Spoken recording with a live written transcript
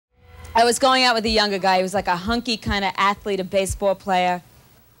I was going out with a younger guy. He was like a hunky kind of athlete, a baseball player.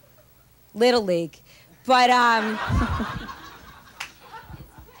 Little league. But,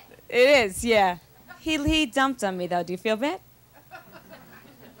 it is, yeah. He dumped on me, though. Do you feel bad?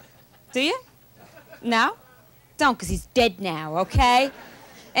 Do you? No? Don't, because he's dead now, okay?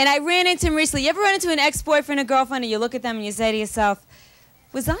 And I ran into him recently. You ever run into an ex-boyfriend or girlfriend and you look at them and you say to yourself,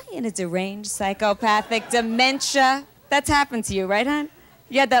 was I in a deranged, psychopathic dementia? That's happened to you, right, hon?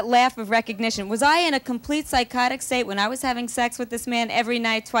 You had that laugh of recognition. Was I in a complete psychotic state when I was having sex with this man every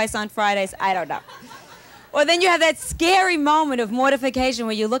night, twice on Fridays? I don't know. Or then you have that scary moment of mortification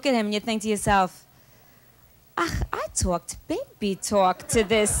where you look at him and you think to yourself, ach, I talked baby talk to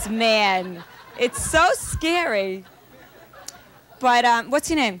this man. It's so scary. But what's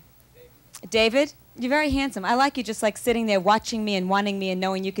your name? David? You're very handsome. I like you just like sitting there watching me and wanting me and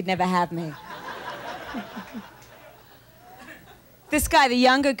knowing you could never have me. This guy, the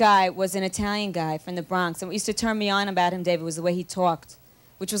younger guy, was an Italian guy from the Bronx. And what used to turn me on about him, David, was the way he talked,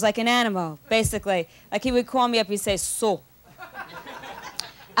 which was like an animal, basically. Like he would call me up, he'd say, so,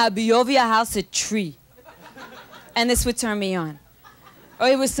 I'll be over your house at 3. And this would turn me on. Or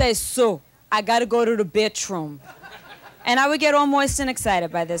he would say, so, I gotta go to the bedroom. And I would get all moist and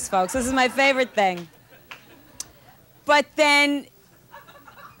excited by this, folks. This is my favorite thing. But then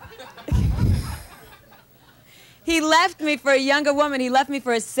he left me for a younger woman. He left me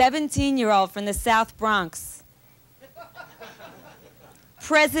for a 17-year-old from the South Bronx.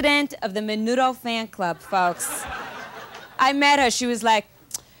 President of the Menudo fan club, folks. I met her. She was like,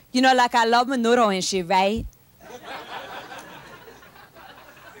 you know, like I love Menudo and shit, right?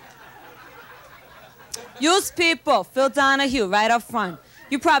 Use people, Phil Donahue, right up front.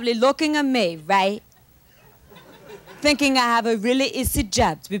 You're probably looking at me, right? Thinking I have a really easy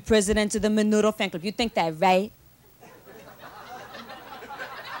job to be president of the Menudo fan club. You think that, right?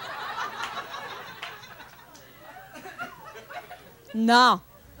 No.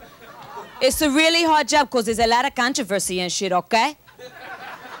 It's a really hard job because there's a lot of controversy and shit, okay?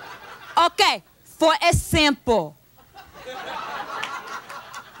 Okay, for example,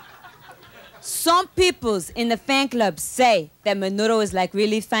 some peoples in the fan club say that Menudo is like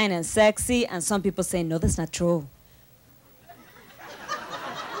really fine and sexy, and some people say, no, that's not true.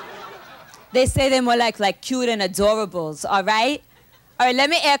 They say they're more like cute and adorables, all right? All right, let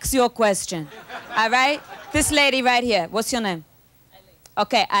me ask you a question, all right? This lady right here, what's your name?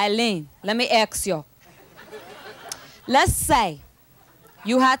 Okay, Eileen, let me ask you. Let's say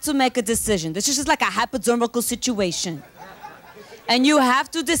you had to make a decision. This is just like a hypodermical situation. And you have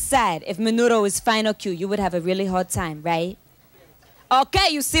to decide if Menudo is fine or cute. You would have a really hard time, right? Okay,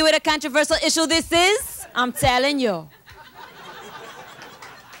 you see what a controversial issue this is? I'm telling you.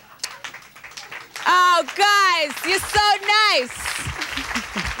 Oh, guys, you're so nice.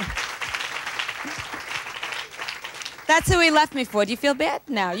 That's who he left me for. Do you feel bad?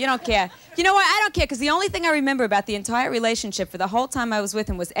 No, you don't care. You know what? I don't care, because the only thing I remember about the entire relationship for the whole time I was with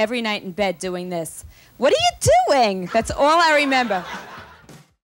him was every night in bed doing this. What are you doing? That's all I remember.